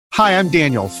Hi, I'm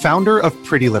Daniel, founder of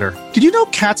Pretty Litter. Did you know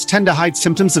cats tend to hide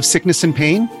symptoms of sickness and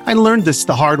pain? I learned this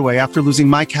the hard way after losing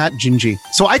my cat, Gingy.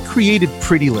 So I created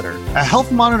Pretty Litter, a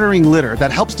health monitoring litter that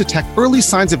helps detect early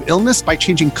signs of illness by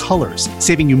changing colors,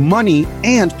 saving you money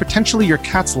and potentially your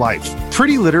cat's life.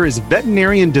 Pretty Litter is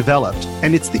veterinarian developed,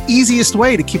 and it's the easiest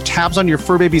way to keep tabs on your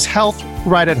fur baby's health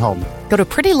right at home. Go to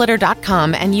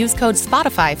prettylitter.com and use code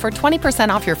SPOTIFY for 20%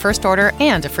 off your first order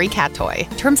and a free cat toy.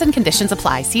 Terms and conditions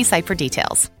apply. See site for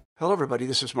details. Hello, everybody.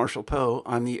 This is Marshall Poe.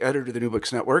 I'm the editor of the New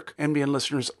Books Network. NBN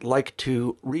listeners like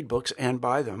to read books and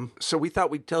buy them. So we thought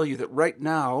we'd tell you that right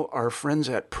now, our friends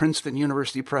at Princeton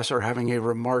University Press are having a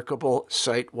remarkable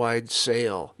site-wide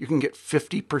sale. You can get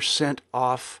 50%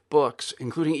 off books,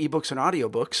 including ebooks and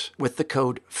audiobooks, with the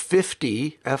code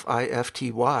 50,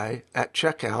 F-I-F-T-Y, at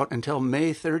checkout until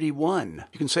May 31.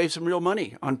 You can save some real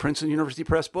money on Princeton University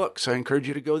Press books. I encourage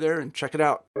you to go there and check it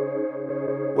out.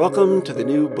 Welcome to the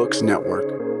New Books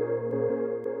Network.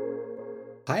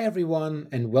 Hi everyone,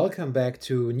 and welcome back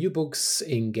to New Books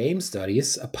in Game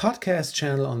Studies, a podcast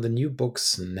channel on the New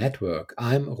Books Network.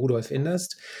 I'm Rudolf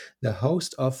Inderst, the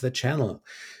host of the channel.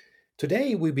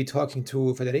 Today we'll be talking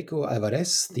to Federico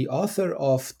Alvarez, the author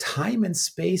of Time and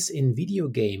Space in Video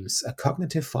Games, a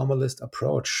Cognitive-Formalist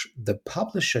approach. The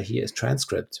publisher here is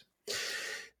Transcript.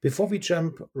 Before we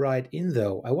jump right in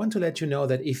though, I want to let you know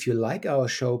that if you like our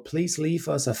show, please leave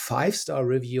us a 5-star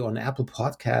review on Apple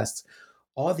Podcasts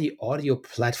or the audio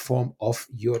platform of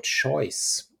your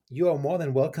choice. You are more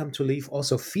than welcome to leave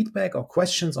also feedback or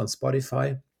questions on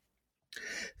Spotify.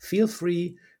 Feel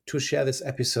free to share this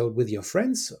episode with your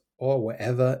friends or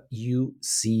wherever you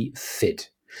see fit.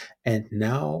 And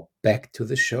now back to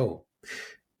the show.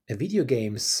 Video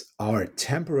games are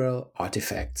temporal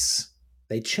artifacts.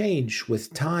 They change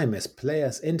with time as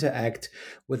players interact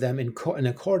with them in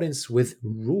accordance with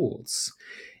rules.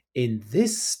 In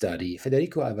this study,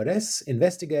 Federico Alvarez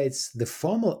investigates the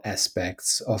formal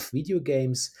aspects of video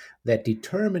games that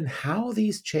determine how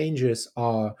these changes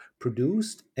are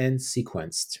produced and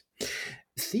sequenced.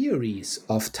 Theories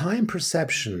of time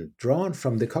perception drawn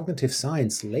from the cognitive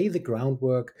science lay the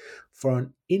groundwork for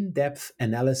an in-depth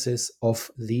analysis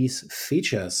of these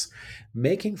features,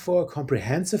 making for a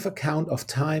comprehensive account of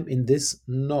time in this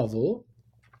novel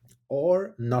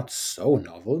or not so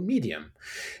novel medium.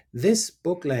 This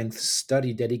book-length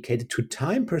study dedicated to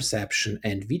time perception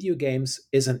and video games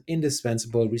is an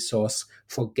indispensable resource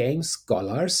for game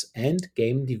scholars and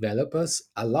game developers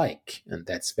alike, and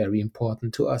that's very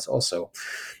important to us also.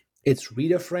 Its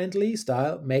reader-friendly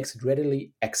style makes it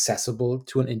readily accessible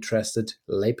to an interested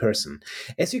layperson.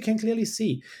 As you can clearly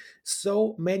see,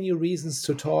 so many reasons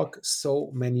to talk,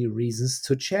 so many reasons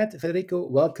to chat. Federico,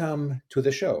 welcome to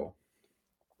the show.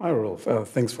 Hi, Rolf.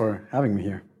 Thanks for having me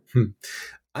here.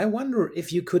 I wonder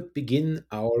if you could begin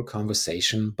our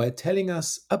conversation by telling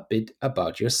us a bit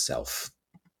about yourself.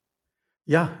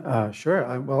 Yeah, sure.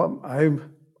 I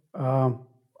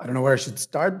don't know where I should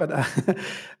start, but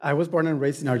I was born and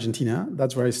raised in Argentina.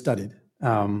 That's where I studied.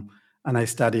 And I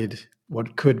studied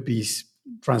what could be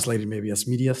translated maybe as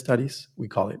media studies. We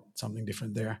call it something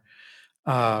different there.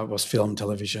 Was film,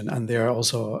 television. And there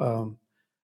also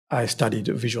I studied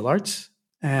visual arts.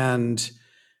 And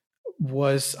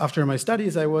after my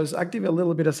studies, I was active a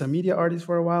little bit as a media artist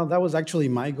for a while. That was actually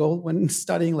my goal when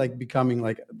studying, like becoming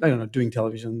doing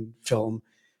television, film,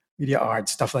 media art,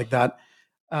 stuff like that.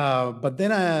 But then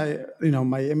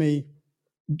my MA,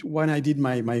 when I did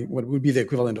my what would be the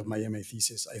equivalent of my MA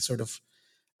thesis, I sort of,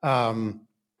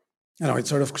 it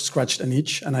sort of scratched an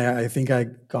itch, and I think I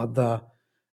got the.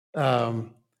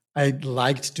 I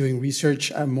liked doing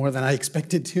research more than I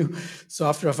expected to. So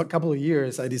after a couple of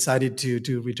years, I decided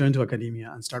to return to academia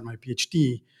and start my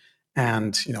PhD.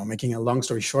 And, making a long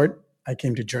story short, I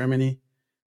came to Germany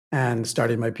and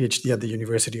started my PhD at the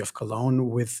University of Cologne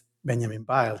with Benjamin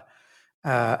Weil.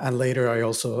 And later I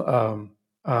also,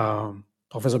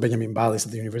 Professor Benjamin Weil is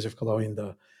at the University of Cologne in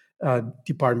the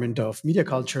Department of Media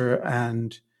Culture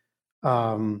and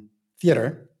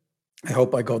Theater. I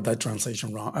hope I got that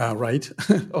translation wrong, right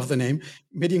of the name.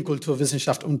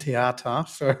 Medienkulturwissenschaft und Theater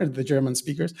for the German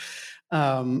speakers.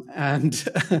 And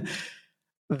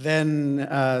then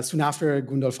soon after,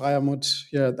 Gundolf Reiermuth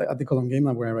here at the Cologne Game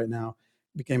Lab, where I'm right now,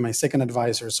 became my second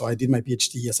advisor. So I did my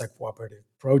PhD as a cooperative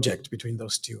project between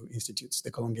those two institutes, the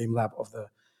Cologne Game Lab of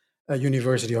the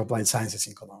University of Applied Sciences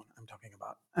in Cologne, I'm talking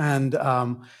about. And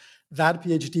that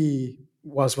PhD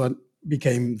was what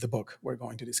became the book we're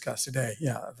going to discuss today.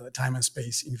 Yeah, the time and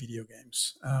space in video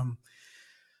games. And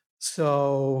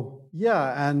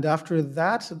after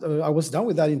that, I was done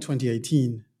with that in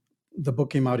 2018. The book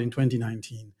came out in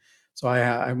 2019. So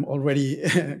I'm already,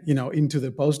 into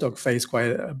the postdoc phase quite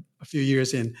a few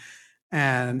years in.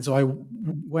 And so I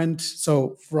went,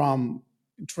 so from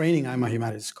training, I'm a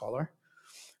humanities scholar.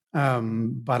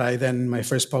 But I then, my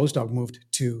first postdoc moved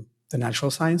to the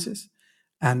natural sciences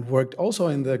and worked also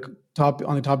on the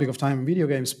topic of time in video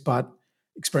games, but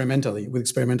experimentally with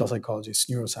experimental psychologists,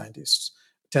 neuroscientists,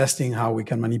 testing how we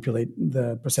can manipulate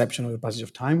the perception of the passage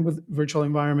of time with virtual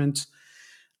environments.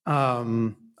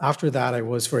 After that, I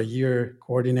was for a year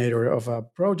coordinator of a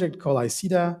project called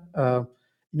ICIDA,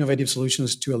 Innovative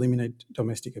Solutions to Eliminate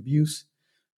Domestic Abuse.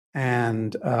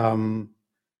 And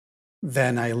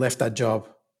then I left that job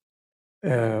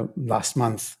last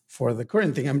month for the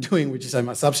current thing I'm doing, which is I'm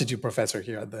a substitute professor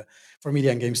here for media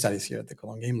and game studies here at the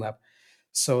Cologne Game Lab.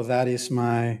 So that is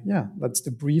that's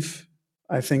the brief,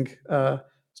 I think,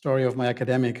 story of my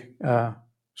academic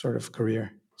sort of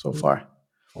career so far.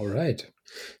 All right.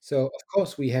 So, of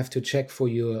course, we have to check for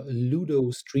your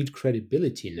Ludo Street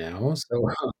credibility now. So,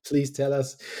 please tell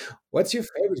us, what's your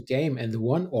favorite game and the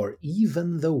one or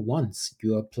even the ones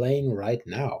you are playing right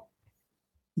now?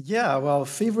 Yeah, well,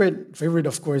 favorite,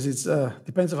 of course, it's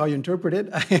depends on how you interpret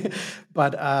it.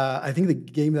 But I think the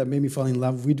game that made me fall in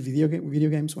love with video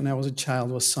games when I was a child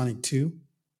was Sonic 2.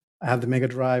 I had the Mega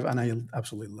Drive, and I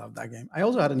absolutely loved that game. I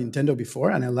also had a Nintendo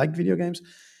before, and I liked video games,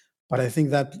 but I think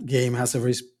that game has a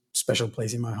very special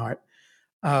place in my heart.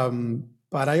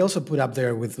 But I also put up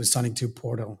there with Sonic 2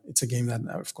 Portal. It's a game that,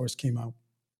 of course, came out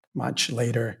much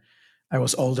later. I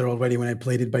was older already when I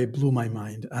played it, but it blew my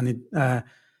mind. And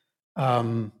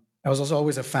I was also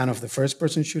always a fan of the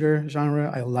first-person shooter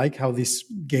genre. I like how this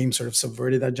game sort of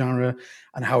subverted that genre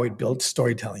and how it built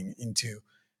storytelling into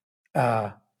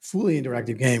fully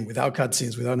interactive game without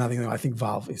cutscenes, without nothing. I think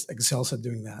Valve excels at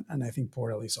doing that. And I think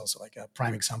Portal is also like a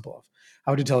prime example of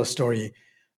how to tell a story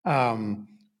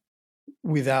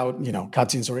without,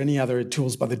 cutscenes or any other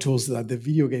tools, but the tools that the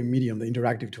video game medium, the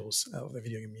interactive tools of the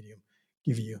video game medium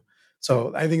give you.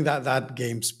 So I think that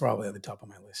game's probably at the top of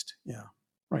my list. Yeah,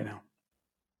 right now.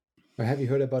 Have you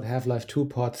heard about Half-Life 2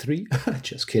 Part 3?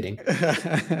 Just kidding. Right.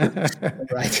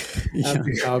 Yeah,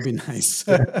 that would be nice.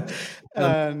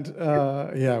 And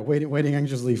waiting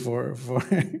anxiously for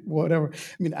whatever.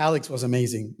 I mean, Alex was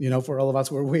amazing. For all of us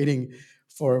who were waiting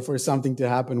for something to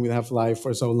happen with Half-Life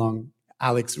for so long.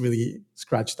 Alex really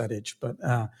scratched that itch, but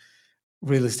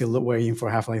really still waiting for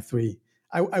Half-Life 3.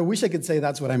 I wish I could say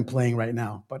that's what I'm playing right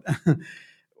now, but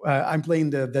I'm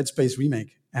playing the Dead Space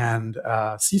remake and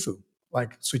Sifu.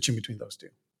 Like switching between those two.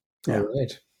 Yeah. All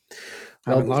right.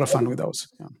 Having a lot of fun with those.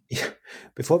 Yeah.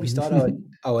 Before we start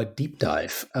our deep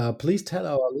dive, please tell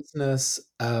our listeners,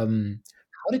 how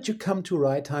did you come to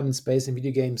write time and space in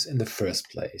video games in the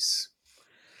first place?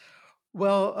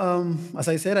 Well, as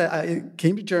I said, I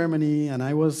came to Germany and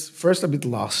I was first a bit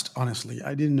lost, honestly.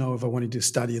 I didn't know if I wanted to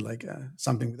study like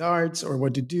something with arts or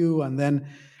what to do. And then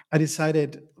I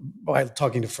decided, while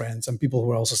talking to friends and people who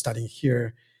were also studying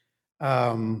here,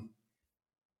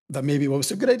 that maybe it was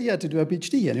a good idea to do a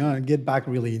PhD and get back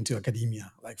really into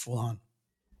academia, like full on.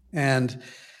 And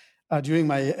during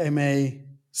my MA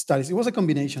studies, it was a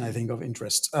combination, I think, of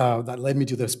interests that led me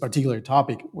to this particular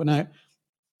topic. When I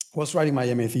was writing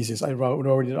my MA thesis, I wrote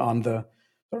it on the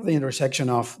sort of the intersection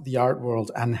of the art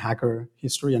world and hacker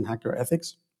history and hacker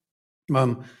ethics.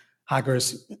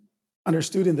 Hackers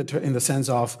understood in the sense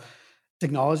of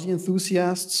technology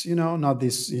enthusiasts, not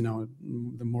this,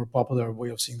 the more popular way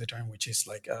of seeing the term, which is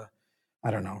like, I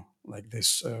don't know, like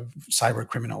this cyber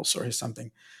criminals or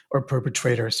something, or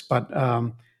perpetrators, but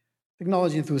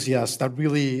technology enthusiasts that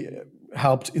really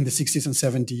helped in the 60s and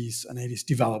 70s and 80s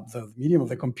develop the medium of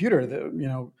the computer,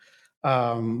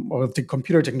 or the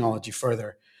computer technology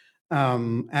further.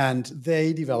 And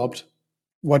they developed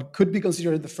what could be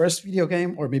considered the first video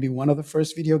game, or maybe one of the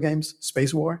first video games,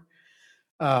 Space War.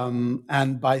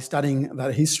 And by studying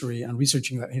that history and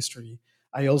researching that history,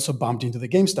 I also bumped into the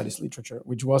game studies literature,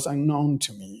 which was unknown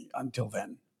to me until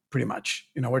then, pretty much.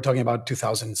 We're talking about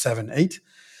 2007, 8.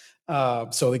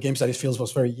 So the game studies field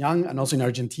was very young. And also in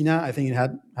Argentina, I think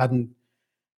it hadn't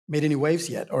made any waves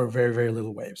yet, or very, very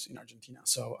little waves in Argentina.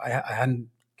 So I hadn't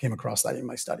come across that in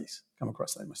my studies.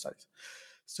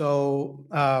 So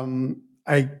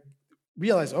I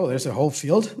realized, there's a whole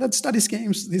field that studies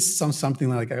games. This sounds something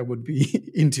like I would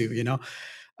be into,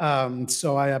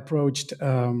 So I approached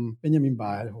Benjamin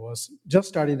Baal, who was just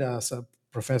started as a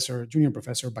professor, junior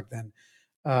professor back then,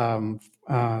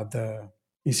 the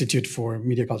Institute for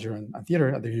Media Culture and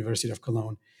Theater at the University of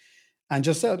Cologne, and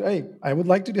just said, hey, I would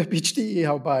like to do a PhD.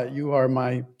 How about you are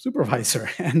my supervisor?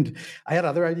 And I had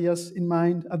other ideas in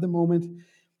mind at the moment.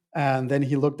 And then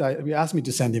he asked me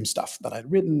to send him stuff that I'd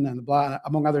written and blah,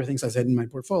 among other things I said in my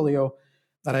portfolio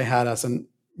that I had as a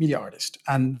media artist.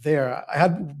 And there I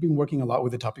had been working a lot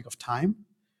with the topic of time,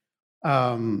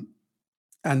 and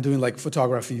doing like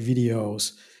photography,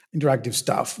 videos, interactive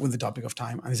stuff with the topic of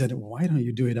time. And I said, why don't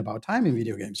you do it about time in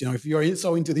video games? If you're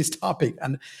so into this topic,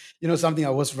 and something I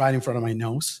was right in front of my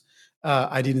nose.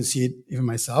 I didn't see it even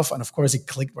myself. And of course it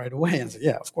clicked right away. And I said,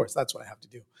 yeah, of course, that's what I have to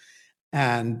do.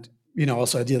 And,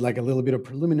 also I did like a little bit of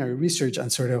preliminary research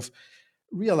and sort of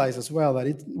realized as well that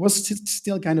it was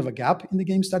still kind of a gap in the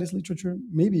game studies literature.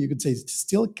 Maybe you could say it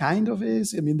still kind of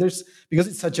is. I mean, because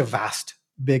it's such a vast,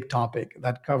 big topic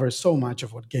that covers so much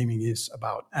of what gaming is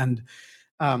about. And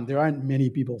there aren't many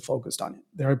people focused on it.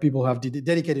 There are people who have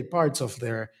dedicated parts of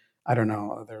their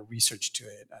research to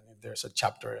it. And there's a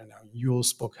chapter in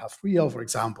Yule's book, Half Real, for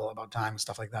example, about time and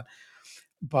stuff like that.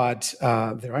 But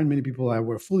there aren't many people that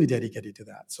were fully dedicated to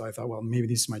that. So I thought, well, maybe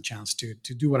this is my chance to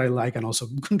do what I like and also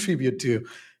contribute to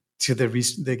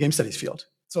the game studies field.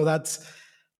 So that's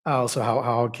also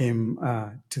how I came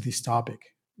to this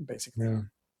topic, basically. Yeah.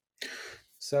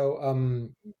 So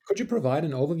could you provide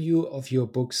an overview of your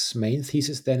book's main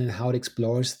thesis then, and how it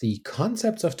explores the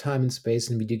concepts of time and space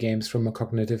in video games from a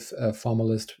cognitive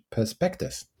formalist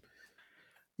perspective?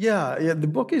 Yeah. The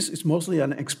book is mostly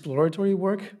an exploratory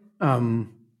work,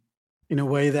 in a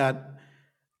way that,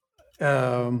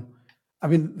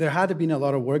 there had been a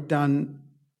lot of work done,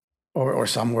 or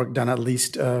some work done at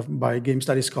least, by game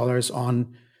studies scholars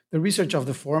on the research of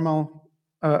the formal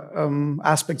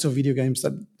aspects of video games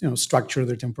that structure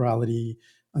their temporality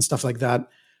and stuff like that.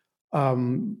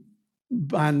 And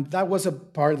that was a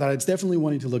part that I definitely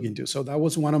wanted to look into. So that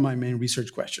was one of my main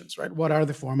research questions, right? What are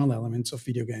the formal elements of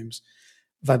video games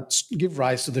that give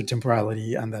rise to their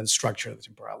temporality and that structure the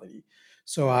temporality?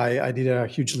 So I did a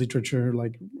huge literature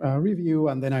review,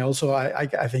 and then I also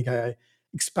I think I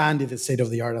expanded the state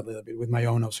of the art a little bit with my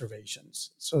own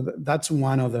observations. So that's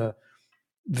one of the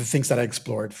things that I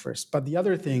explored first. But the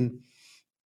other thing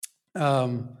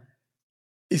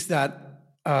is that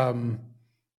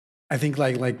I think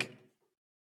like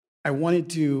I wanted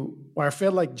to, or I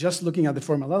felt like just looking at the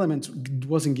formal elements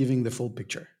wasn't giving the full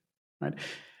picture, right?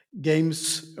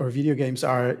 Games or video games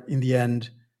are in the end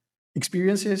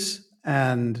experiences,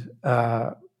 and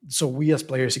so we as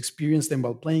players experience them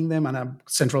while playing them, and a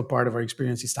central part of our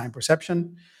experience is time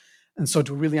perception. And so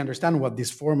to really understand what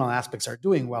these formal aspects are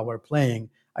doing while we're playing,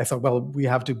 I thought, well, I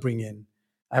have to bring in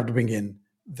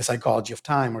the psychology of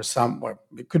time, or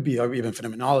it could be even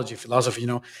phenomenology, philosophy,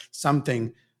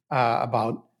 something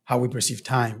about how we perceive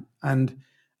time. And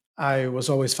I was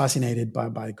always fascinated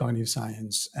by cognitive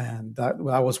science, and that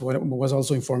was what was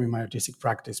also informing my artistic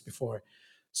practice before.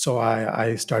 So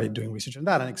I started doing research on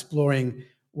that and exploring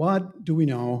what do we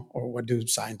know, or what do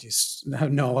scientists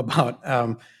know about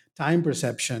time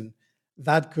perception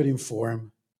that could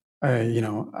inform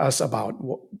us about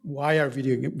why our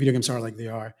video games are like they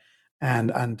are,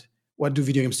 and what do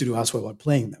video games do to us while we're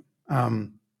playing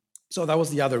them. So that was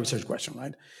the other research question,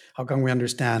 right? How can we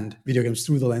understand video games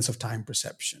through the lens of time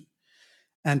perception?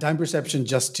 And time perception,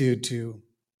 just to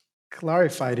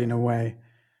clarify it in a way,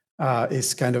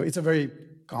 is it's a very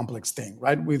complex thing,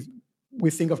 right?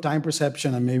 We think of time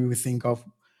perception, and maybe we think of,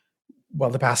 well,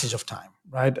 the passage of time,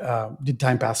 right? Did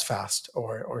time pass fast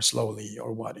or slowly,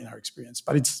 or what in our experience?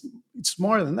 But it's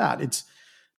more than that. It's,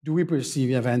 do we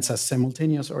perceive events as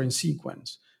simultaneous or in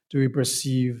sequence? Do we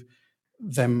perceive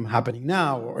them happening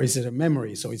now, or is it a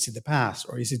memory? So is it the past,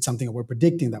 or is it something that we're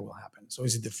predicting that will happen? So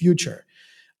is it the future?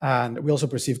 And we also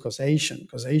perceive causation.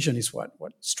 Causation is what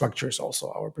structures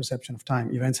also our perception of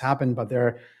time. Events happen, but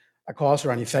they're a cause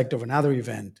or an effect of another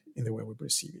event in the way we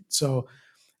perceive it. So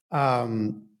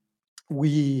time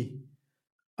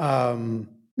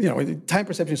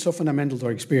perception is so fundamental to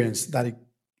our experience that it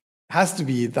has to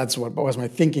be, that's what was my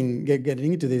thinking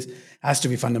getting into this, has to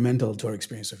be fundamental to our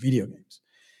experience of video games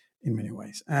in many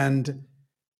ways. And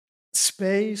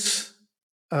space,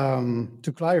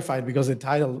 to clarify it, because the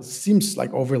title seems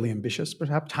like overly ambitious,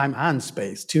 perhaps, time and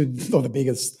space, two of the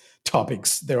biggest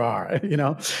topics there are,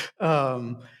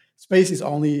 space is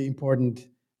only important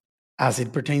as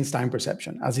it pertains to time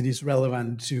perception, as it is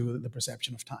relevant to the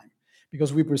perception of time.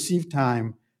 Because we perceive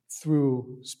time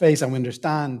through space, and we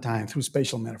understand time through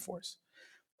spatial metaphors.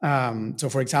 So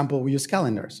for example, we use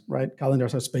calendars, right?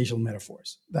 Calendars are spatial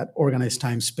metaphors that organize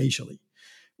time spatially.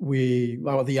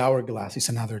 The hourglass is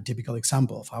another typical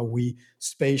example of how we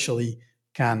spatially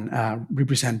can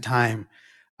represent time.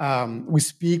 We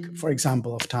speak, for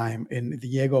example, of time in the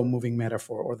ego moving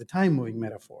metaphor or the time moving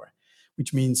metaphor,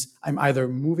 which means I'm either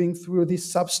moving through this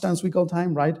substance we call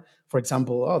time, right? For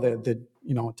example, the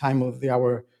time of the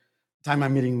hour time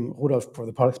I'm meeting Rudolf for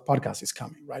the podcast is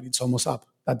coming, right? It's almost up.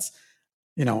 That's,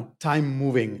 time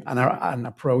moving and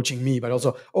approaching me, but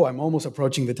also, I'm almost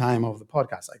approaching the time of the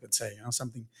podcast, I could say,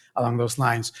 something along those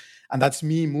lines. And that's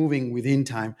me moving within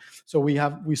time. So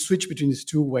we switch between these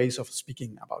two ways of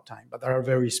speaking about time, but they are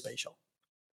very spatial.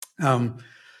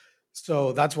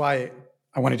 So that's why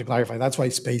I wanted to clarify. That's why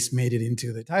space made it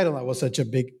into the title. That was such a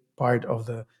big part of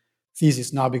the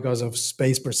thesis, not because of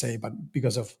space per se, but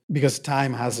because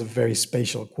time has a very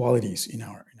spatial qualities in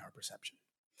our perception.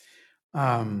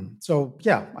 So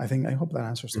yeah, I hope that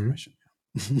answers the question.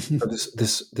 So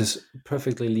this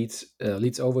perfectly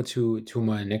leads over to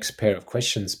my next pair of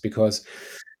questions, because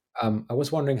I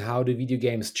was wondering, how do video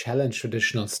games challenge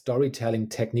traditional storytelling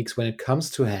techniques when it comes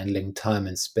to handling time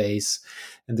and space?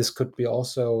 And this could be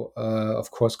also,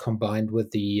 of course, combined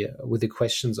with the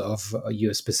questions of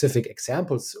your specific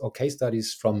examples or case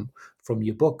studies from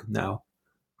your book now.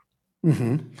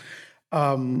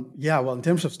 Yeah, well, in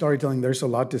terms of storytelling, there's a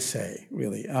lot to say,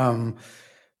 really,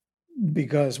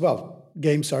 because,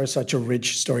 games are such a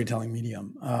rich storytelling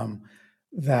medium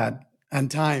and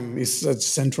time is a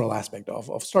central aspect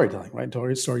of storytelling,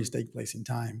 right? Stories take place in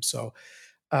time. So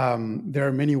there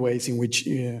are many ways in which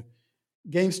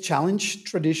games challenge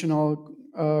traditional,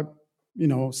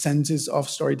 senses of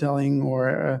storytelling,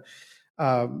 or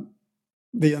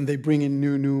they bring in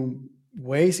new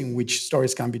ways in which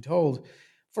stories can be told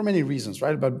for many reasons,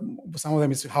 right? But some of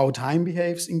them is how time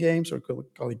behaves in games, or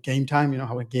call it game time,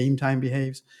 how a game time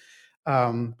behaves.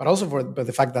 But also but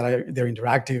the fact that they're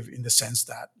interactive in the sense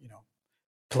that,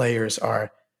 players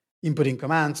are inputting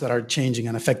commands that are changing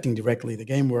and affecting directly the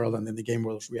game world, and then the game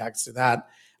world reacts to that,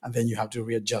 and then you have to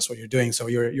readjust what you're doing. So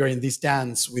you're in this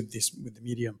dance with the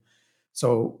medium.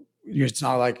 So it's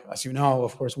not like, as you know,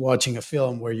 of course, watching a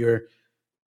film where you're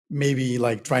maybe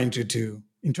like trying to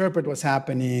interpret what's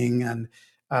happening and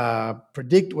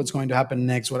predict what's going to happen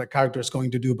next, what a character is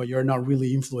going to do, but you're not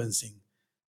really influencing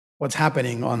what's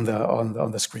happening on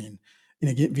the screen. In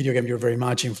a video game, you're very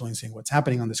much influencing what's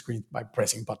happening on the screen by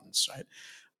pressing buttons, right?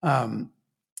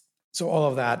 So all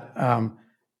of that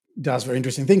does very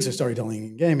interesting things to storytelling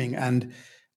in gaming. And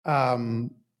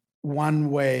one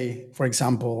way, for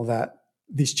example, that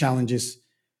this challenges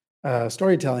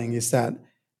storytelling is that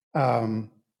in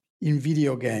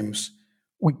video games,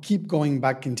 we keep going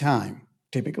back in time,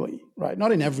 typically, right?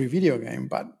 Not in every video game,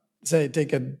 but say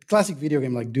take a classic video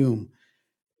game like Doom.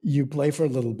 You play for a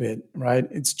little bit, right?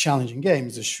 It's a challenging game.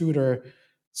 It's a shooter.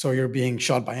 So you're being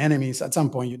shot by enemies. At some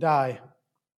point you die.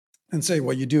 And so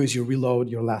what you do is you reload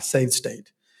your last save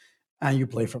state and you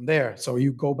play from there. So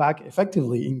you go back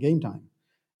effectively in game time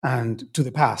and to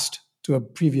the past, to a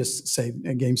previous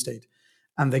game state,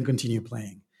 and then continue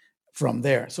playing from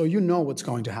there. So you know what's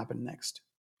going to happen next.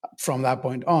 From that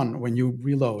point on, when you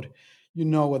reload, you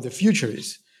know what the future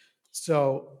is.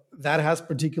 So that has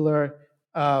particular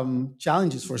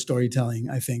challenges for storytelling,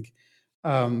 I think,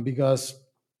 because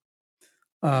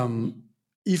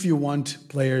if you want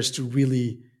players to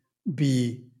really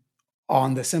be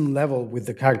on the same level with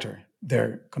the character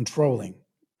they're controlling,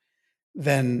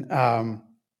 then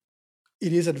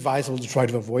it is advisable to try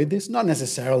to avoid this. Not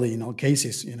necessarily in all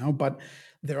cases, but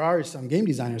there are some game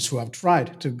designers who have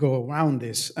tried to go around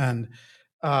this. And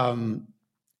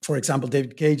for example,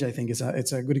 David Cage, I think,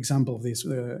 it's a good example of this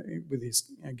with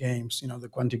these games, the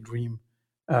Quantic Dream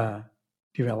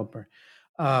developer,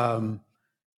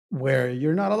 where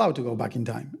you're not allowed to go back in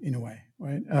time in a way,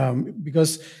 right?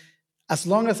 Because as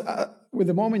long as, with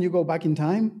the moment you go back in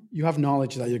time, you have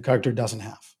knowledge that your character doesn't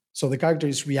have. So the character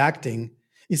is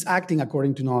acting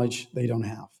according to knowledge they don't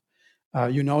have.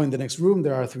 In the next room,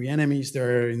 there are 3 enemies.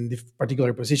 They're in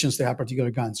particular positions. They have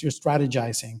particular guns. You're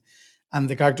strategizing, and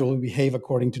the character will behave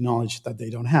according to knowledge that they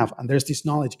don't have. And there's this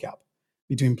knowledge gap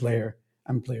between player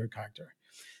and player character.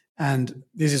 And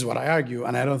this is what I argue,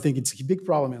 and I don't think it's a big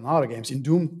problem in a lot of games. In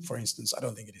Doom, for instance, I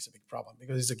don't think it is a big problem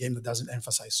because it's a game that doesn't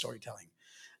emphasize storytelling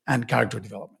and character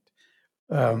development.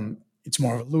 It's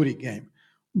more of a ludic game.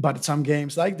 But some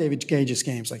games, like David Cage's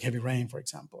games, like Heavy Rain, for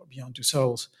example, or Beyond Two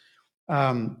Souls,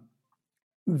 what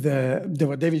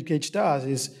David Cage does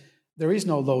is there is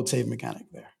no load save mechanic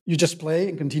there. You just play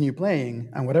and continue playing,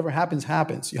 and whatever happens,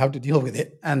 happens. You have to deal with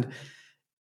it. And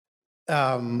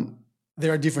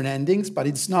there are different endings, but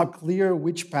it's not clear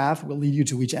which path will lead you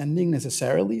to which ending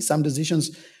necessarily. Some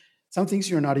things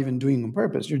you're not even doing on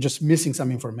purpose. You're just missing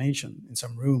some information in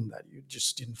some room that you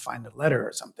just didn't find a letter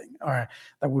or something, or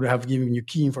that would have given you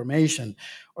key information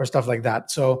or stuff like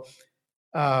that. So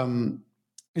you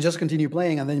just continue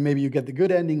playing, and then maybe you get the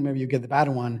good ending, maybe you get the bad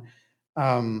one.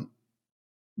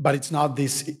 But it's not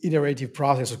this iterative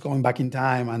process of going back in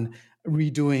time and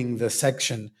redoing the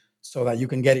section so that you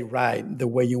can get it right the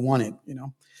way you want it.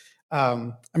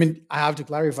 I mean, I have to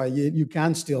clarify, you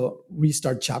can still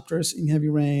restart chapters in Heavy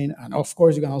Rain, and of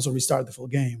course you can also restart the full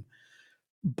game,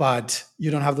 but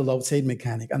you don't have the load save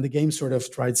mechanic, and the game sort of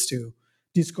tries to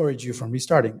discourage you from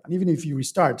restarting. And even if you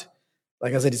restart,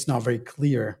 like I said, it's not very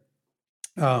clear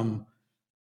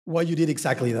what you did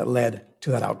exactly that led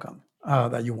to that outcome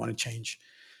that you want to change.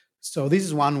 So this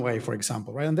is one way, for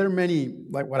example, right? And there are many,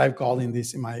 like what I've called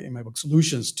in my book,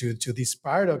 solutions to this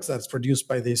paradox that's produced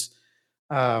by this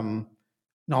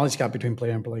knowledge gap between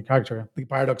player and player character. The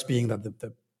paradox being that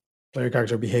the player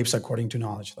character behaves according to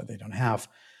knowledge that they don't have,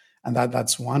 and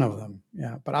that's one of them.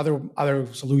 Yeah, but other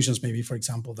solutions, maybe, for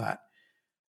example, that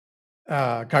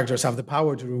characters have the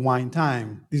power to rewind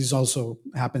time. This is also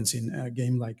happens in a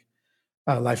game like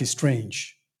Life is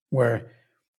Strange, where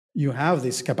you have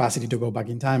this capacity to go back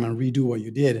in time and redo what you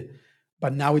did,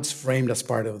 but now it's framed as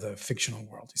part of the fictional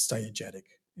world. It's diegetic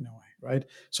in a way, right?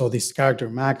 So this character,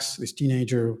 Max, this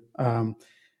teenager,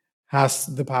 has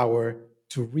the power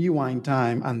to rewind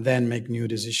time and then make new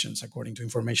decisions according to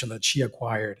information that she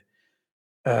acquired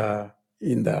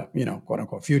in the, quote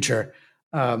unquote future.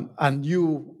 And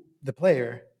you, the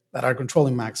player that are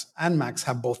controlling Max and Max,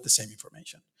 have both the same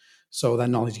information. So that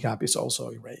knowledge gap is also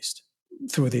erased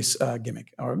through this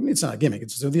gimmick, or it's not a gimmick,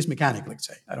 it's through this mechanic, let's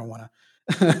say. I don't want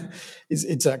to,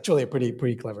 it's actually a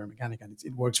pretty clever mechanic, and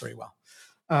it works very well.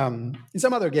 In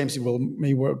some other games, it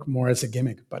may work more as a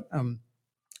gimmick, but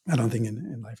I don't think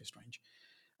in Life is Strange.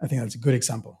 I think that's a good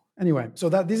example. Anyway, so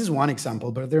this is one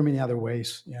example, but there are many other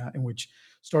ways, in which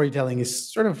storytelling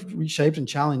is sort of reshaped and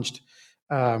challenged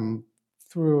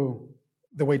through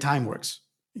the way time works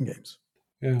in games.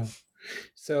 Yeah.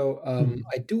 So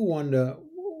I do wonder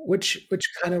which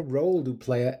kind of role do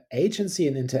player agency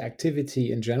and interactivity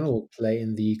in general play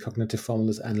in the cognitive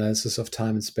formalist analysis of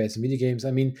time and space in video games?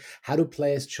 I mean, how do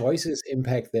players' choices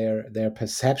impact their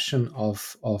perception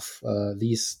of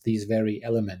these very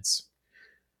elements?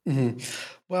 Mm-hmm.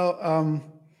 Well,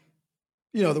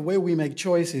 the way we make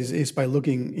choices is by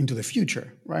looking into the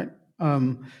future, right?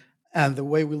 And the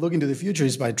way we look into the future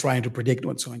is by trying to predict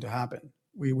what's going to happen.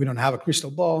 We don't have a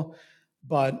crystal ball,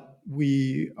 but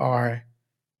we are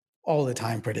all the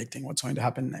time predicting what's going to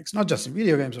happen next. Not just in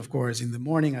video games, of course. In the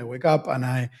morning, I wake up and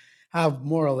I have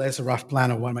more or less a rough plan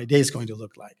of what my day is going to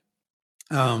look like.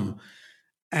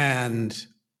 And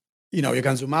you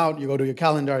can zoom out, you go to your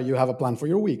calendar, you have a plan for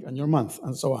your week and your month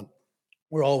and so on.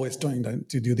 We're always trying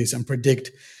to do this and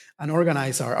predict and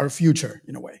organize our future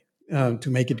in a way to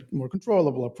make it more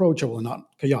controllable, approachable, and not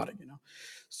chaotic.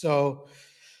 So,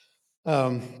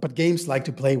 but games like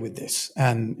to play with this,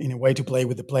 and in a way to play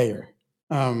with the player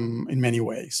in many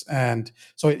ways. And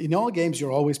so in all games,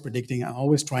 you're always predicting and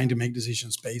always trying to make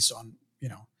decisions based on,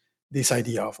 this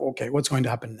idea of, okay, what's going to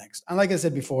happen next? And like I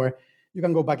said before, you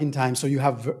can go back in time. So you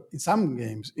have, in some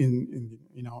games, in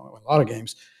a lot of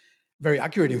games, very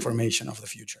accurate information of the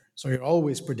future. So you're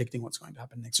always predicting what's going to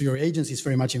happen next. So your agency is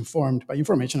very much informed by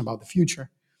information about the future.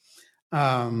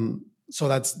 So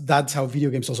that's how video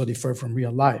games also differ from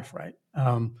real life, right?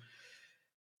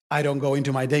 I don't go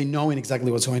into my day knowing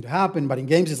exactly what's going to happen, but in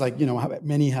games, it's like,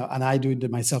 many have, and I do it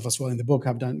myself as well in the book,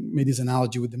 have made this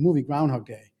analogy with the movie Groundhog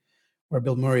Day, where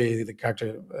Bill Murray, the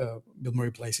character Bill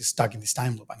Murray plays, is stuck in this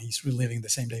time loop, and he's reliving the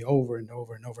same day over and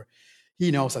over and over. He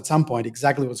knows at some point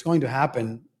exactly what's going to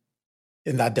happen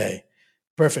in that day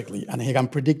perfectly, and he can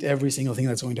predict every single thing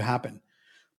that's going to happen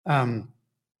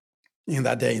in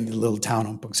that day in the little town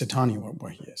on Punxsutawney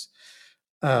where he is.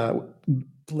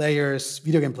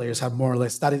 Video game players have more or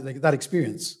less that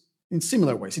experience in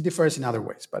similar ways. It differs in other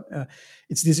ways, but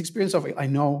it's this experience of, I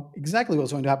know exactly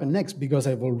what's going to happen next because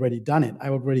I've already done it.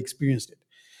 I've already experienced it.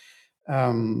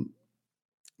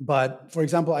 But for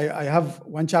example, I have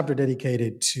one chapter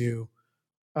dedicated to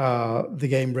the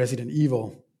game Resident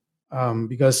Evil,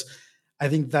 because I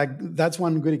think that's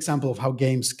one good example of how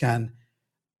games can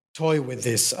toy with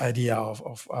this idea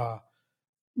of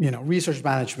research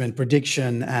management,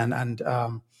 prediction, and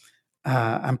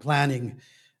planning,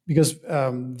 because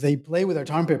they play with our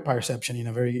time perception in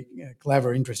a very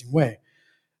clever, interesting way.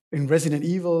 In Resident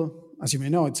Evil, as you may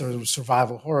know, it's a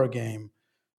survival horror game,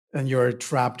 and you're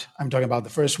trapped. I'm talking about the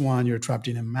first one. You're trapped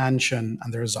in a mansion,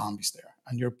 and there are zombies there,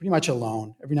 and you're pretty much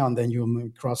alone. Every now and then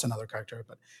you cross another character,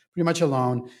 but pretty much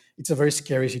alone. It's a very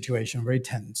scary situation, very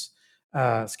tense,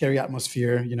 scary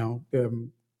atmosphere.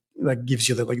 That gives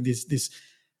you this.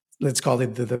 Let's call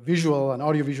it the visual and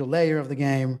audiovisual layer of the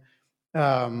game.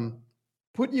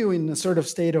 Put you in a sort of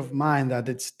state of mind that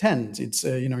it's tense. It's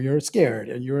you're scared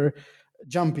and you're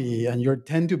jumpy and you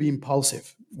tend to be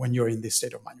impulsive when you're in this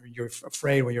state of mind. You're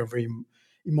afraid when you're very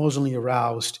emotionally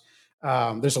aroused.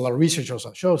 There's a lot of research also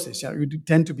that shows this. We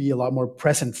tend to be a lot more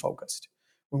present focused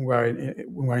when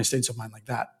we're in states of mind like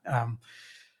that.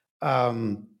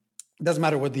 It doesn't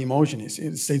matter what the emotion is.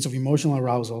 In states of emotional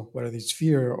arousal, whether it's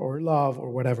fear or love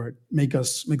or whatever, makes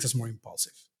us more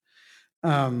impulsive.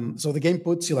 So the game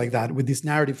puts you like that with this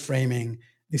narrative framing,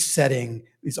 this setting,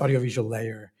 this audiovisual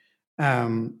layer,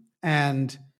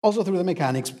 and also through the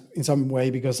mechanics in some way,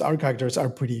 because our characters are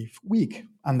pretty weak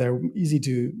and they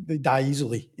die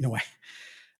easily in a way.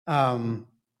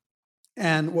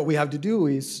 And what we have to do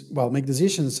is, make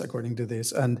decisions according to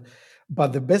this.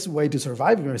 But the best way to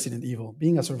survive in Resident Evil,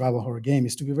 being a survival horror game,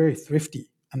 is to be very thrifty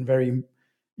and very,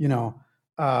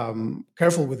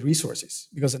 careful with resources.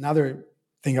 Because another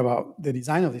thing about the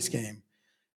design of this game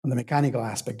and the mechanical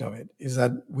aspect of it is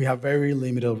that we have very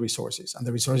limited resources, and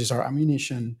the resources are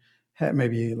ammunition,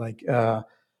 maybe like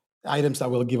items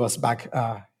that will give us back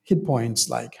hit points,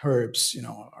 like herbs,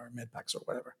 or med packs or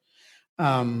whatever.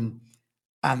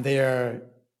 And they're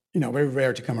very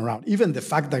rare to come around. Even the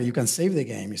fact that you can save the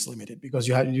game is limited, because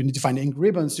you need to find ink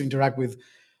ribbons to interact with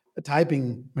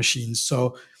typing machines.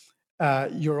 So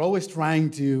you're always trying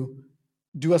to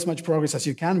do as much progress as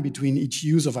you can between each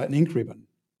use of an ink ribbon.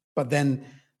 But then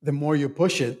the more you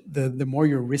push it, the more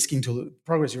you're risking to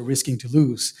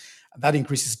lose. That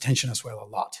increases tension as well a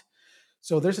lot.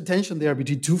 So there's a tension there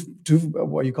between two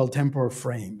what you call temporal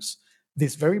frames.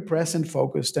 This very present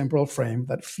focused temporal frame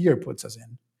that fear puts us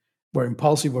in. We're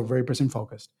impulsive, we're very present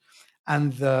focused.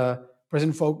 And the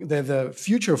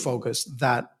future focus,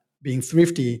 that being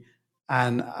thrifty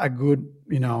and a good,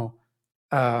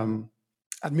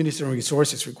 administering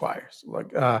resources requires.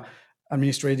 Like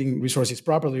administrating resources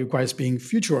properly requires being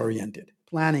future oriented,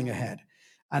 planning ahead,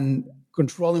 and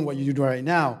controlling what you do right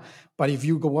now. But if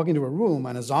you go walk into a room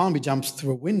and a zombie jumps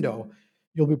through a window,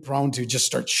 you'll be prone to just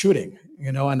start shooting,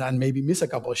 and maybe miss a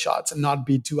couple of shots and not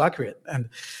be too accurate. And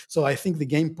so I think the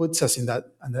game puts us in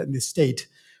this state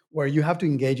where you have to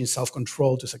engage in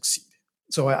self-control to succeed.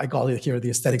 So I call it here the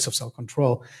aesthetics of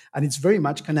self-control. And it's very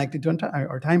much connected to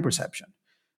our time perception.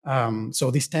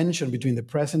 So this tension between the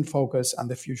present focus and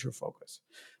the future focus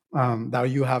that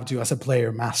you have to, as a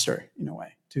player, master in a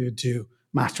way, to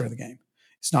master the game.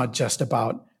 It's not just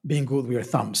about being good with your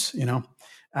thumbs,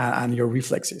 and your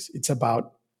reflexes. It's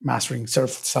about mastering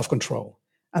self-control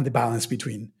and the balance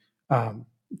between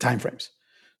time frames.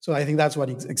 So I think that's one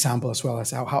example, as well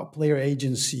as how player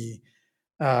agency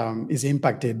is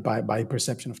impacted by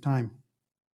perception of time.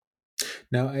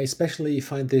 Now, I especially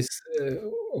find this,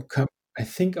 I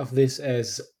think of this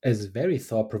as very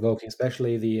thought-provoking,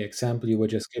 especially the example you were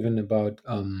just given about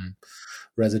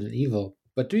Resident Evil.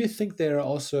 But do you think there are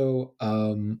also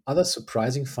other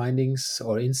surprising findings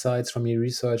or insights from your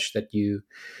research that you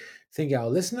think our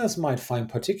listeners might find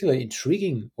particularly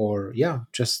intriguing, or,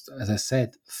 just as I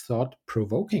said,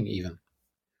 thought-provoking even?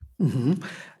 Mm-hmm.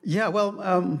 Yeah, well,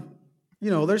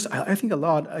 there's, I think, a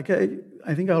lot. I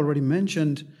think I already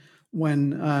mentioned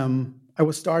when I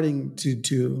was starting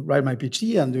to write my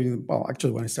PhD and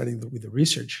actually when I started with the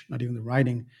research, not even the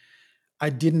writing,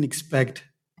 I didn't expect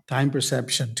time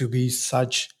perception to be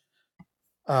such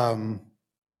a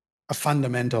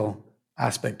fundamental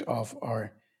aspect of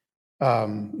our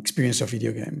experience of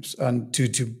video games, and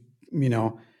to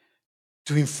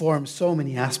inform so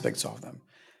many aspects of them,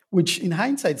 which in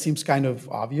hindsight seems kind of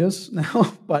obvious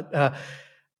now, but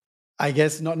I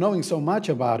guess not knowing so much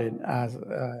about it as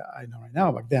I know right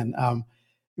now, back then,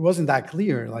 it wasn't that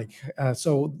clear.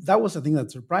 So that was the thing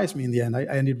that surprised me in the end. I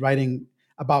ended writing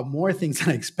about more things than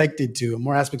I expected to,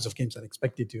 more aspects of games than I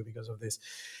expected to because of this.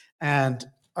 And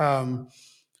I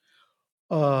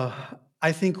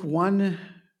think one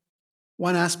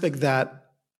aspect that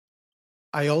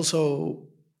I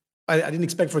didn't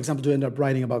expect, for example, to end up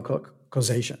writing about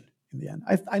causation in the end.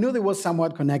 I know there was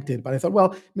somewhat connected, but I thought,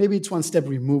 well, maybe it's one step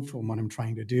removed from what I'm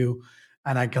trying to do,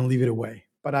 and I can leave it away.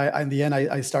 But in the end,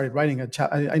 I started writing I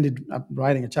ended up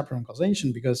writing a chapter on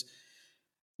causation because,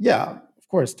 of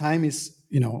course, time is,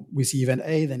 we see event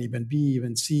A, then event B,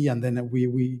 event C, and then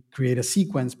we create a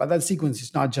sequence. But that sequence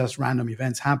is not just random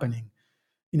events happening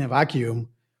in a vacuum.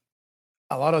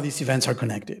 A lot of these events are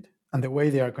connected. And the way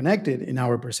they are connected in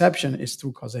our perception is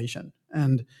through causation.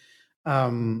 And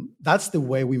that's the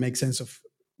way we make sense of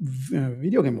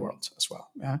video game worlds as well.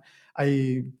 Yeah?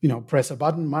 I press a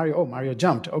button, Mario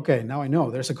jumped. Okay, now I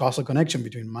know there's a causal connection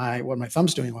between what my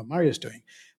thumb's doing and what Mario's doing.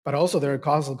 But also there are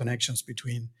causal connections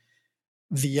between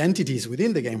the entities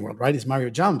within the game world, right? As Mario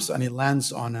jumps and it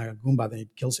lands on a Goomba, then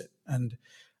it kills it. And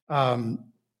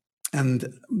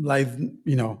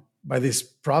by this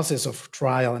process of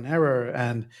trial and error,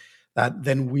 and that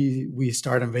then we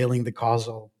start unveiling the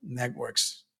causal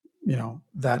networks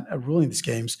that are ruling these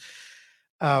games.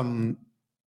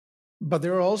 But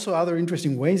there are also other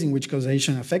interesting ways in which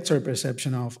causation affects our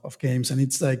perception of games. And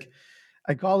it's like,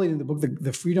 I call it in the book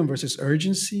the freedom versus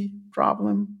urgency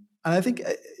problem. And I think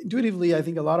intuitively, I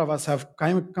think a lot of us have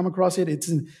come across it. It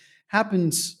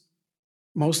happens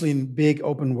mostly in big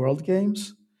open world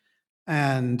games.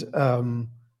 And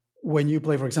when you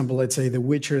play, for example, let's say The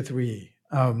Witcher 3,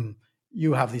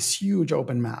 you have this huge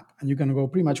open map and you can go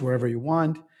pretty much wherever you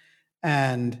want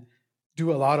and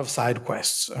do a lot of side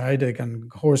quests, right? They can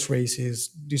horse races,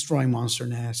 destroying monster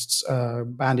nests,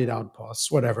 bandit outposts,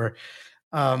 whatever.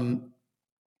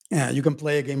 Yeah, you can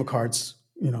play a game of cards,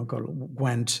 called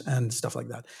Gwent and stuff like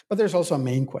that. But there's also a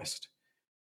main quest.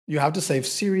 You have to save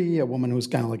Ciri, a woman who's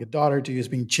kind of like a daughter to you, is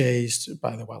being chased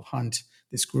by the Wild Hunt,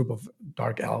 this group of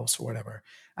dark elves or whatever,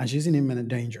 and she's in imminent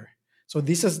danger. So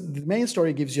the main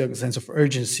story gives you a sense of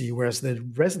urgency, whereas the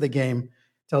rest of the game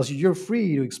tells you you're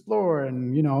free to explore,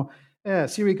 and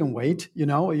Ciri can wait. You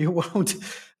won't.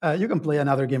 You can play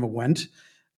another game of Gwent,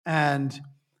 and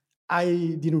I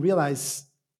didn't realize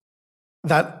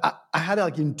that I had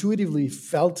intuitively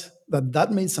felt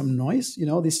that made some noise.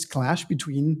 This clash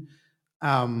between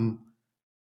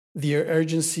the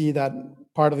urgency that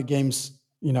part of the game's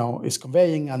is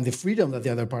conveying and the freedom that the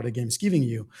other part of the game is giving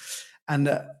you. And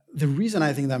the reason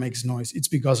I think that makes noise, it's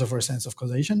because of our sense of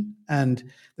causation.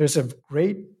 And there's a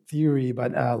great theory by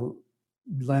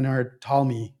Leonard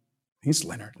Talmy,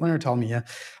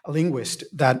 a linguist,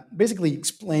 that basically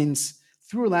explains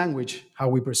through language how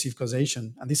we perceive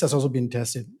causation. And this has also been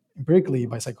tested empirically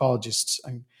by psychologists.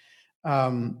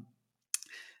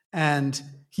 And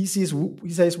he says,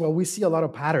 well, we see a lot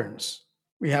of patterns.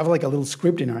 We have a little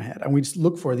script in our head, and we just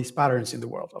look for these patterns in the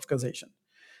world of causation.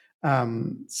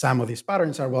 Some of these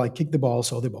patterns are, well, I kicked the ball,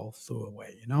 so the ball flew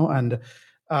away,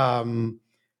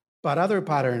 but other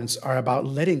patterns are about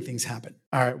letting things happen.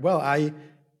 All right, well, I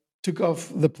took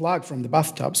off the plug from the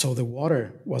bathtub, so the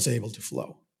water was able to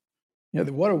flow.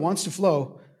 The water wants to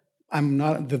flow. I'm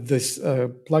not, this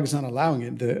plug is not allowing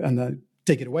it, and I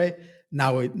take it away.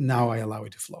 Now I allow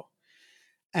it to flow.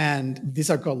 And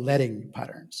these are called letting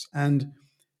patterns. And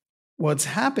what's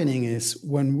happening is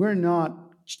when we're not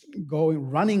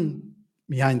running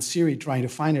behind Ciri, trying to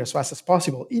find her as fast as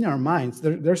possible, in our minds,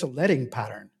 there's a letting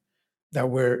pattern that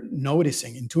we're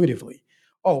noticing intuitively.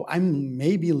 Oh, I'm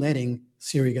maybe letting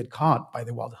Ciri get caught by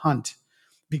the Wild Hunt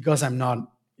because I'm not,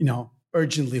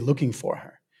 urgently looking for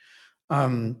her.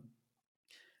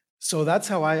 So that's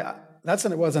how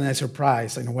it was a nice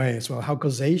surprise in a way as well, how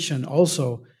causation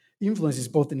also influences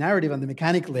both the narrative and the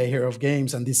mechanic layer of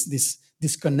games, and this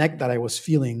disconnect that I was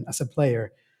feeling as a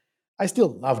player. I still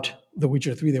loved The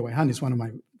Witcher 3: The Wild Hunt. It's one of my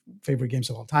favorite games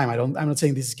of all time. I'm not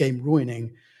saying this is game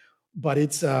ruining, but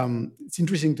it's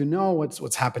interesting to know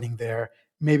what's happening there,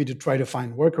 maybe to try to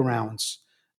find workarounds.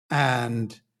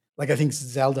 And I think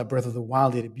Zelda Breath of the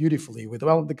Wild did it beautifully with,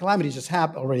 well, the calamity just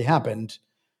already happened.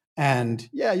 And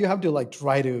yeah, you have to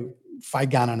try to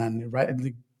fight Ganon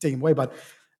and take him away. But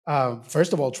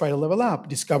first of all, try to level up,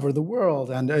 discover the world,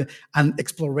 and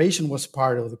exploration was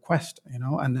part of the quest,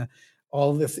 and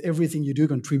everything you do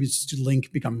contributes to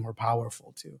Link becoming more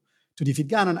powerful to defeat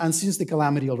Ganon. And since the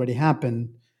calamity already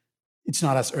happened, it's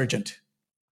not as urgent.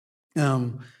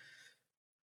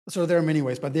 So there are many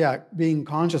ways, but yeah, being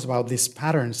conscious about these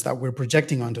patterns that we're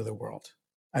projecting onto the world,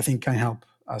 I think can help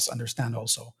us understand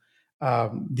also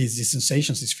these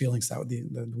sensations, these feelings that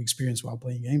we experience while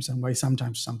playing games, and why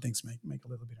sometimes some things make a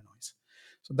little bit of noise.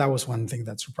 So that was one thing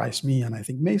that surprised me, and I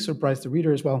think may surprise the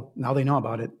reader as well. Now they know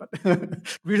about it, but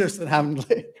readers that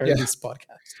haven't heard this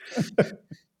podcast.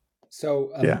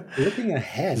 So looking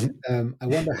ahead, I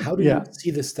wonder, how do you see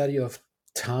the study of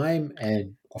time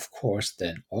and, of course,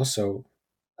 then also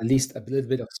at least a little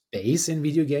bit of space in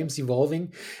video games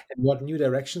evolving, and what new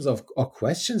directions or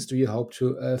questions do you hope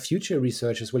to future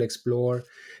researchers will explore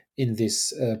in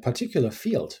this particular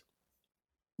field?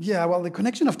 Yeah, well, the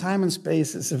connection of time and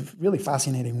space is a really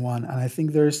fascinating one, and I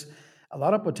think there's a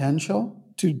lot of potential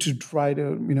to try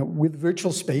to, with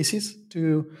virtual spaces,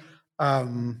 to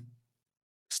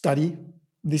study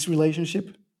this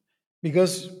relationship,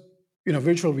 because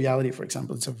virtual reality, for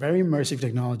example, it's a very immersive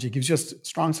technology. It gives you a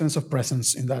strong sense of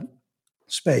presence in that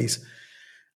space.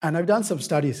 And I've done some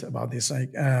studies about this.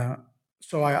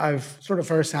 So I've sort of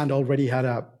firsthand already had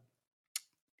a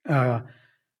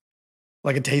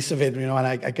taste of it, and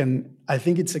I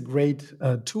think it's a great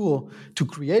tool to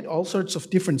create all sorts of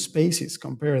different spaces,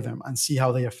 compare them, and see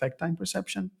how they affect time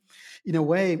perception. In a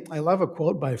way, I love a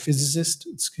quote by a physicist.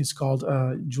 He's called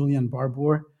Julian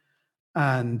Barbour.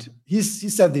 And he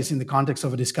said this in the context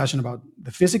of a discussion about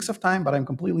the physics of time, but I'm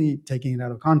completely taking it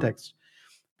out of context,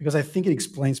 because I think it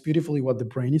explains beautifully what the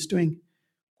brain is doing.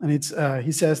 And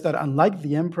he says that unlike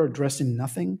the emperor dressed in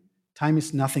nothing, time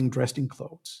is nothing dressed in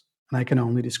clothes, and I can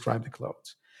only describe the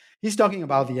clothes. He's talking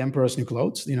about the emperor's new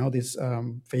clothes, this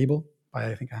fable by,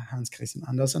 I think, Hans Christian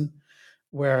Andersen,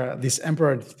 where this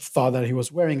emperor thought that he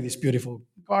was wearing this beautiful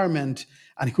garment,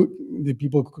 and the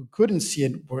people couldn't see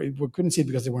it, or couldn't see it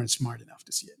because they weren't smart enough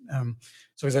to see it.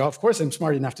 So he's like, of course I'm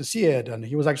smart enough to see it, and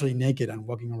he was actually naked and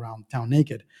walking around town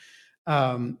naked.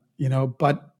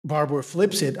 But Barbour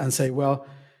flips it and say, well,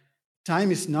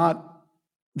 time is not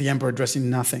the emperor dressed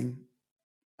in nothing.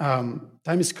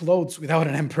 Time is clothes without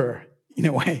an emperor, in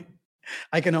a way.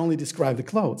 I can only describe the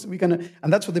clothes.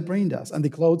 And that's what the brain does. And the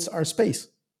clothes are space.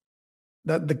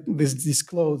 These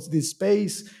clothes, this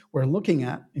space we're looking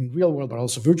at in real world, but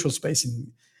also virtual space,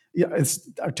 it's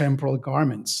our temporal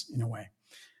garments, in a way.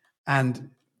 And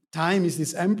time is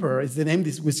this emperor. It's the name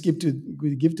we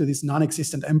give to this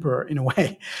non-existent emperor, in a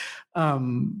way.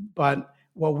 But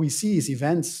what we see is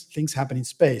events, things happen in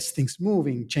space, things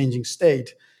moving, changing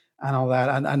state, and all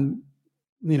that. And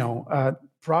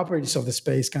properties of the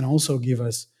space can also give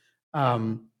us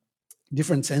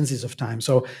different senses of time.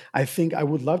 So I think I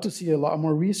would love to see a lot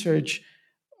more research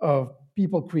of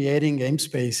people creating game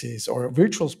spaces or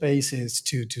virtual spaces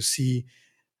to see,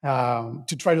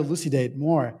 to try to elucidate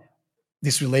more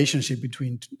this relationship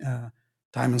between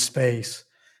time and space.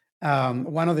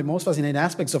 One of the most fascinating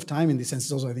aspects of time in this sense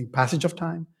is also, I think, passage of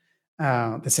time.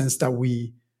 The sense that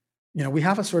we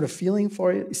have a sort of feeling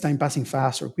for it. Is time passing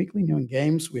fast or quickly? In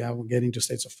games, we get into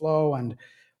states of flow, and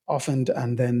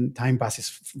then time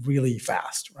passes really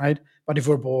fast, right? But if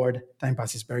we're bored, time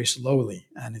passes very slowly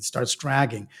and it starts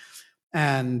dragging.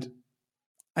 And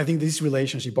I think this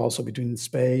relationship also between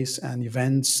space and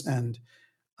events and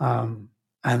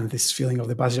this feeling of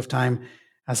the passage of time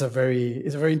is a very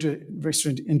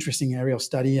interesting area of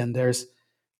study. And there's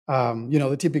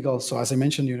the typical. So as I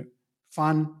mentioned,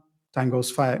 fun, time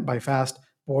goes by fast.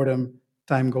 Boredom,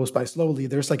 time goes by slowly.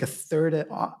 There's like a third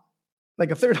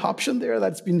option there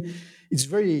it's in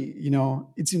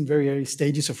very early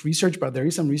stages of research, but there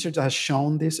is some research that has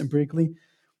shown this empirically,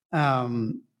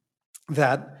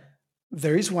 that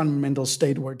there is one mental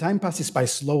state where time passes by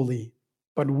slowly,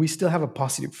 but we still have a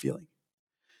positive feeling.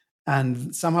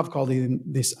 And some have called it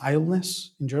this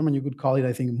idleness. In German, you could call it,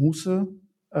 I think, Muße.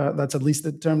 That's at least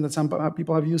the term that some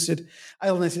people have used it.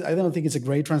 Idleness, I don't think it's a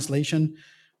great translation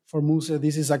for Muße.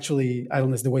 This is actually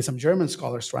idleness the way some German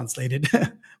scholars translated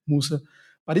Muße.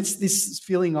 But it's this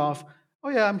feeling of, oh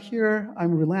yeah, I'm here,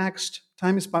 I'm relaxed,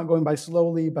 time is going by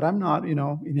slowly, but I'm not,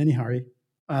 in any hurry.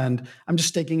 And I'm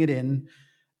just taking it in.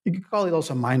 You could call it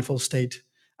also a mindful state.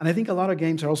 And I think a lot of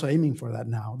games are also aiming for that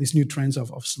now. These new trends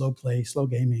of slow play, slow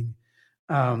gaming,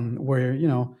 where,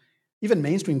 even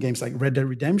mainstream games like Red Dead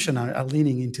Redemption are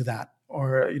leaning into that,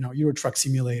 or, Euro Truck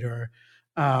Simulator.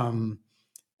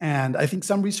 And I think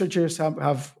some researchers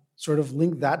have sort of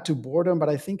linked that to boredom, but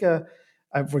I think,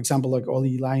 for example, like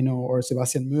Olli Laino or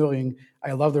Sebastian Möhring,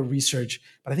 I love their research,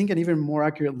 but I think an even more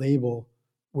accurate label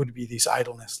would be this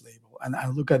idleness label. And I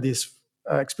look at this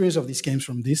experience of these games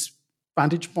from this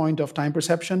vantage point of time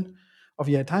perception, of,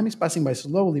 time is passing by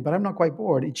slowly, but I'm not quite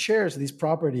bored. It shares this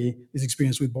property, this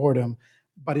experience with boredom,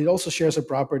 but it also shares a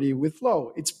property with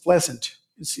flow. It's pleasant,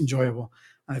 it's enjoyable.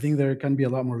 And I think there can be a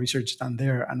lot more research done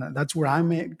there. And that's where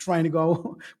I'm trying to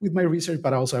go with my research,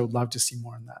 but also I would love to see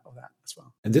more of that as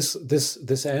well. And this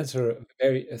answer,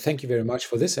 thank you very much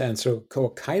for this answer,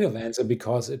 kind of answer,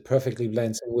 because it perfectly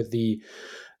blends in with the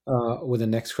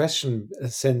next question.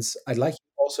 Since I'd like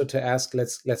also to ask,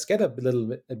 let's get a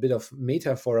bit of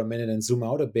meta for a minute and zoom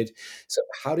out a bit. So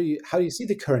how do you see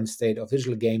the current state of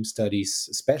digital game studies,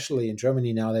 especially in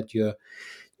Germany, now that you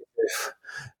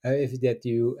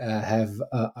have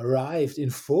arrived in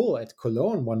full at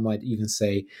Cologne, one might even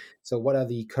say? So what are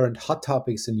the current hot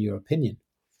topics in your opinion?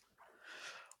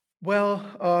 Well,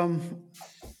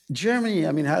 Germany,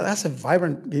 has a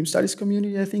vibrant game studies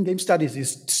community. I think game studies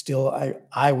is still,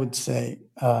 I would say,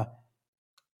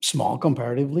 small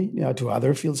comparatively to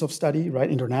other fields of study,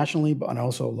 right? Internationally, but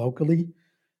also locally,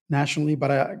 nationally.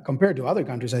 But compared to other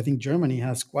countries, I think Germany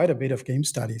has quite a bit of game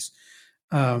studies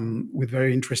with a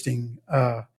very interesting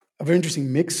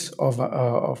mix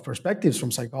of perspectives,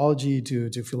 from psychology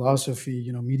to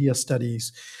philosophy, media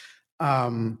studies,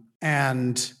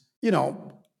 and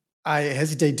I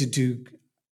hesitate to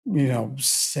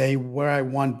say where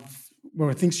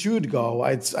things should go.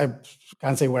 I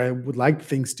can't say where I would like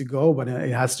things to go, but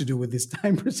it has to do with this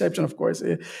time perception, of course,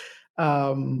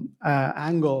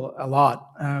 angle a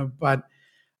lot. But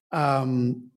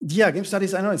game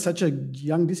studies, I know it's such a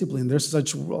young discipline. There's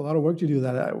such a lot of work to do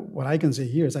that what I can say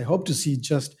here is I hope to see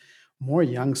just more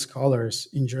young scholars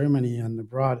in Germany and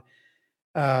abroad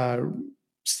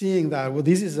seeing that, well,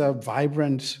 this is a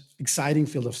vibrant, exciting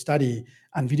field of study,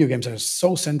 and video games are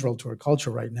so central to our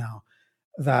culture right now,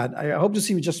 that I hope to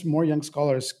see just more young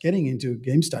scholars getting into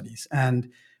game studies, and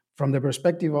from the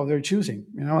perspective of their choosing.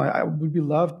 I would be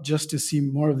loved just to see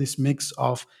more of this mix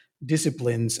of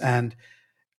disciplines. And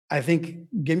I think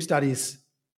game studies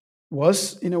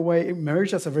was, in a way,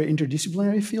 emerged as a very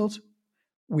interdisciplinary field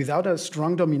without a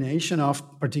strong domination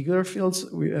of particular fields.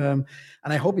 And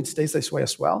I hope it stays this way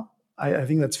as well. I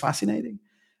think that's fascinating.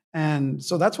 And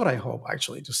so that's what I hope,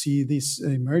 actually, to see this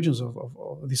emergence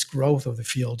of this growth of the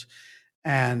field.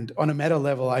 And on a meta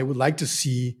level, I would like to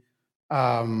see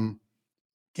game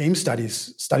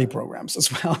study programs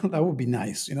as well. That would be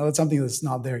nice. That's something that's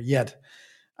not there yet,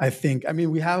 I think. I mean,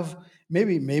 we have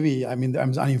maybe, I mean,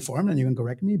 I'm uninformed and you can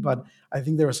correct me, but I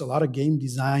think there's a lot of game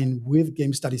design with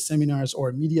game studies seminars,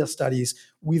 or media studies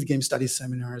with game studies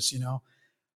seminars,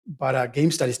 but a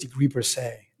game studies degree per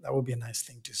se, that would be a nice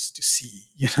thing to see,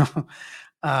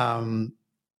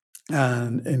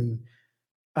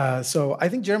 so I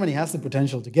think Germany has the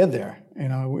potential to get there.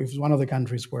 It's one of the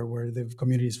countries where the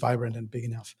community is vibrant and big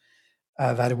enough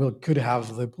that it could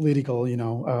have the political,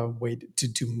 weight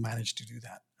to manage to do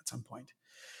that at some point.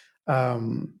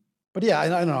 But yeah, I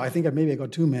don't know. I think maybe I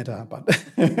got too meta, but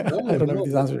I don't know if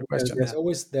this answers your question.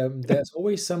 There's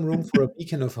always some room for a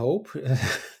beacon of hope.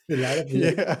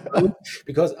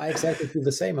 Because I exactly feel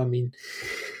the same. I mean,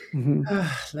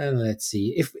 let's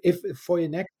see. If for your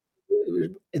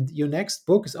next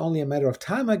book is only a matter of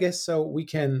time, I guess. So we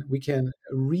can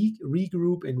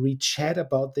regroup and re-chat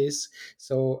about this.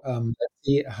 So let's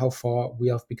see how far we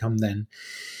have become then.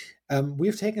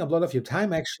 We've taken a lot of your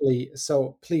time, actually.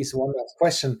 So please, one last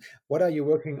question. What are you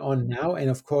working on now? And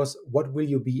of course, what will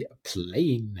you be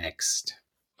playing next?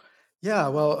 Yeah,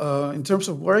 well, in terms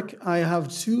of work, I have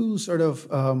two sort of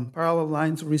parallel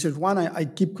lines of research. One, I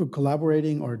keep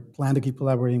collaborating, or plan to keep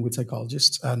collaborating, with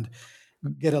psychologists and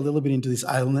get a little bit into this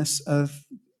idleness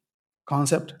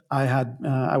concept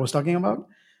I was talking about.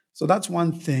 So that's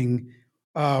one thing.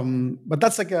 But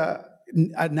that's like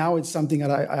now it's something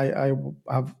that I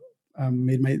have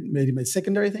made my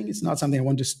secondary thing. It's not something I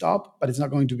want to stop, but it's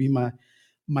not going to be my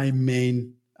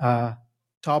main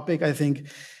topic. I think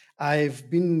I've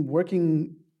been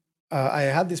working. I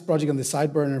had this project on the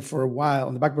back burner for a while,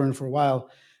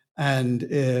 and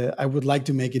I would like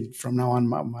to make it from now on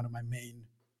one of my main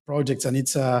projects. And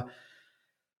it's a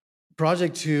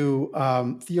project to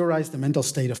theorize the mental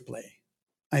state of play.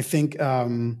 I think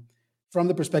from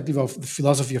the perspective of the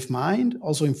philosophy of mind,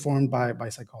 also informed by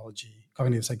psychology,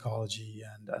 cognitive psychology,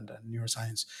 and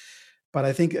neuroscience. But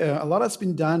I think a lot has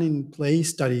been done in play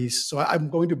studies. So I'm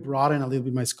going to broaden a little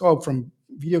bit my scope from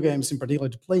video games in particular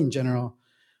to play in general.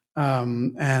 I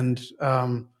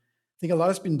think a lot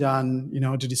has been done,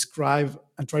 to describe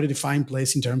and try to define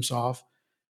plays in terms of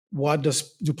what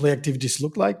do play activities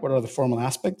look like? What are the formal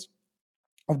aspects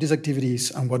of these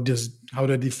activities, and how do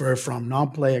they differ from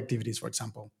non-play activities, for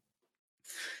example?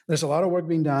 There's a lot of work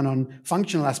being done on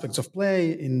functional aspects of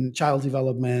play in child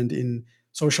development, in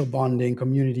social bonding,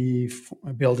 community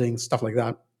building, stuff like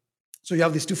that. So you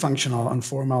have these two functional and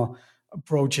formal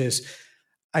approaches.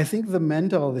 I think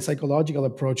the psychological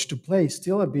approach to play is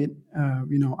still a bit,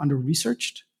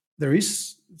 under-researched. There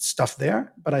is stuff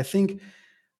there, but I think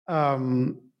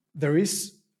there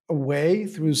is a way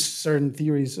through certain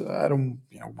theories. I don't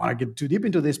want to get too deep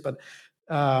into this, but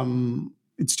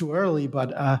it's too early.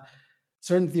 But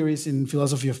certain theories in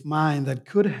philosophy of mind that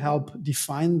could help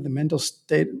define the mental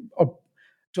state, or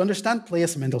to understand play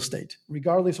as a mental state.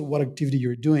 Regardless of what activity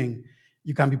you're doing,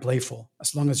 you can be playful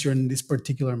as long as you're in this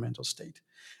particular mental state.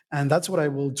 And that's what I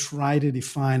will try to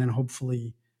define, and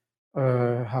hopefully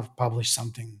have published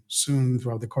something soon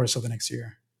throughout the course of the next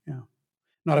year. Yeah,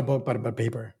 not a book, but a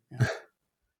paper. Yeah.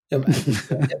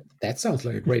 That sounds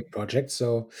like a great project.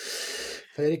 So,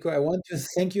 Federico, I want to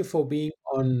thank you for being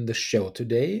on the show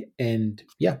today. And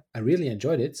yeah, I really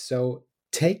enjoyed it. So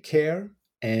take care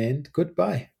and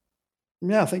goodbye.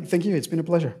 Yeah, thank you. It's been a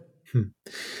pleasure.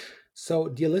 So,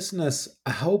 dear listeners,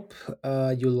 I hope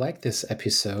you like this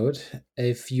episode.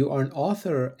 If you are an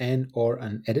author and/or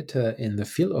an editor in the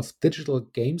field of digital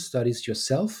game studies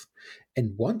yourself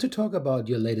and want to talk about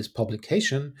your latest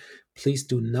publication, please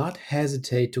do not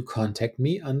hesitate to contact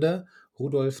me under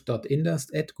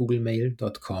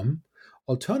rudolf.inderst@googlemail.com.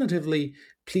 Alternatively,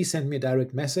 please send me a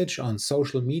direct message on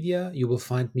social media. You will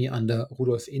find me under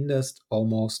Rudolf Inderst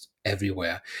almost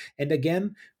everywhere. And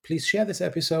again, please share this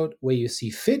episode where you see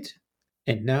fit.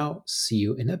 And now, see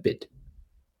you in a bit.